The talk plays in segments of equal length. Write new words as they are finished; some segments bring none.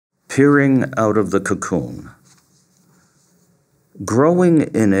Peering out of the cocoon. Growing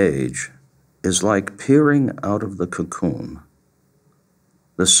in age is like peering out of the cocoon.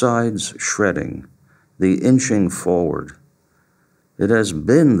 The sides shredding, the inching forward. It has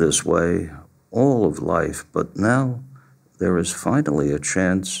been this way all of life, but now there is finally a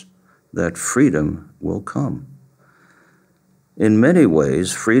chance that freedom will come. In many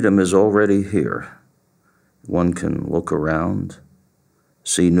ways, freedom is already here. One can look around,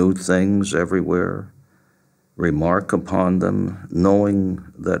 see new things everywhere, remark upon them,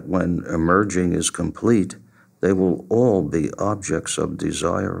 knowing that when emerging is complete, they will all be objects of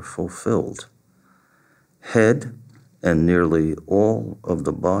desire fulfilled. Head and nearly all of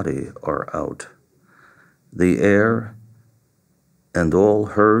the body are out. The air and all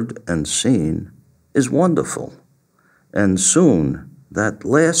heard and seen is wonderful, and soon that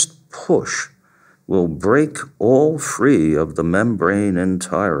last push will break all free of the membrane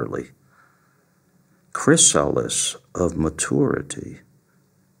entirely. Chrysalis of maturity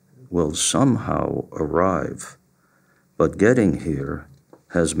will somehow arrive, but getting here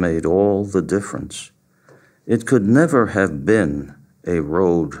has made all the difference. It could never have been a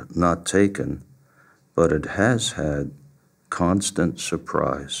road not taken, but it has had constant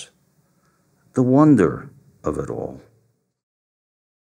surprise. The wonder of it all.